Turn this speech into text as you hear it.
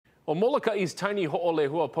Well, Molokai's tiny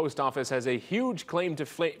Hoolehua Post Office has a huge claim to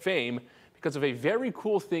fame because of a very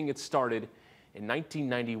cool thing it started in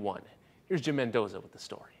 1991. Here's Jim Mendoza with the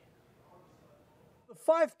story. The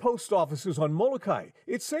 5 post offices on Molokai.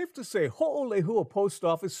 It's safe to say Hoolehua Post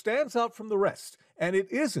Office stands out from the rest, and it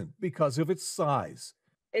isn't because of its size.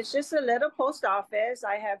 It's just a little post office.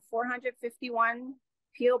 I have 451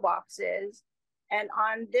 P.O. boxes, and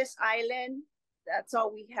on this island, that's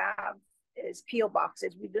all we have is P.O.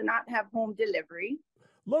 boxes. We do not have home delivery.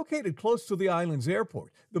 Located close to the island's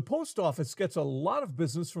airport, the post office gets a lot of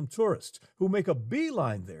business from tourists who make a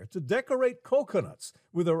beeline there to decorate coconuts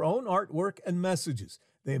with their own artwork and messages.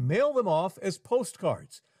 They mail them off as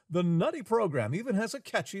postcards. The nutty program even has a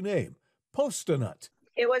catchy name, Post-a-Nut.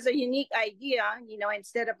 It was a unique idea,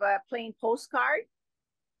 instead of a plain postcard,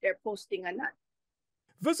 they're posting a nut.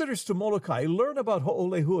 Visitors to Molokai learn about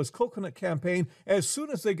Ho'olehua's coconut campaign as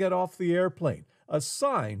soon as they get off the airplane. A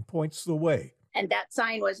sign points the way. And that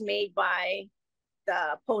sign was made by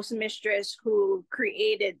the postmistress who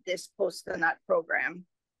created this Post-a-Nut program.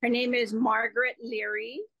 Her name is Margaret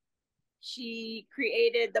Leary. She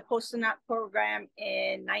created the Post-a-Nut program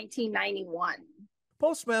in 1991.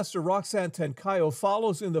 Postmaster Roxanne Tencayo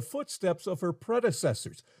follows in the footsteps of her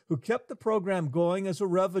predecessors, who kept the program going as a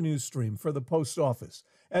revenue stream for the post office.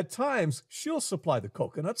 At times, she'll supply the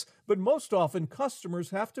coconuts, but most often customers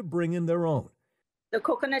have to bring in their own. The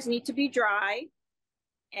coconuts need to be dry,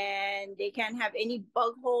 and they can't have any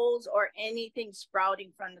bug holes or anything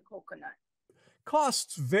sprouting from the coconut.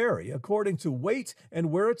 Costs vary according to weight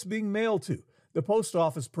and where it's being mailed to. The post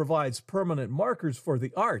office provides permanent markers for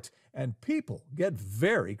the art, and people get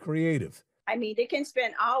very creative. They can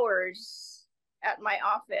spend hours at my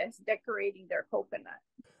office decorating their coconut.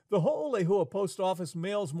 The Ho'olehua Post Office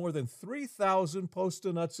mails more than 3,000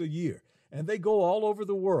 Post-a-Nuts a year, and they go all over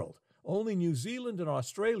the world. Only New Zealand and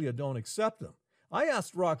Australia don't accept them. I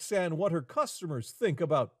asked Roxanne what her customers think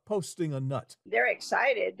about posting a nut. They're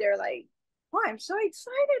excited. They're like, "Oh, I'm so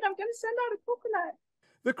excited. I'm going to send out a coconut."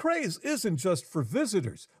 The craze isn't just for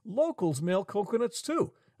visitors. Locals mail coconuts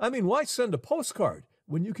too. Why send a postcard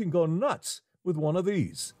when you can go nuts with one of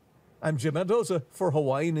these? I'm Jim Mendoza for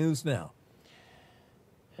Hawaii News Now.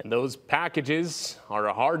 And those packages are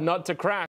a hard nut to crack.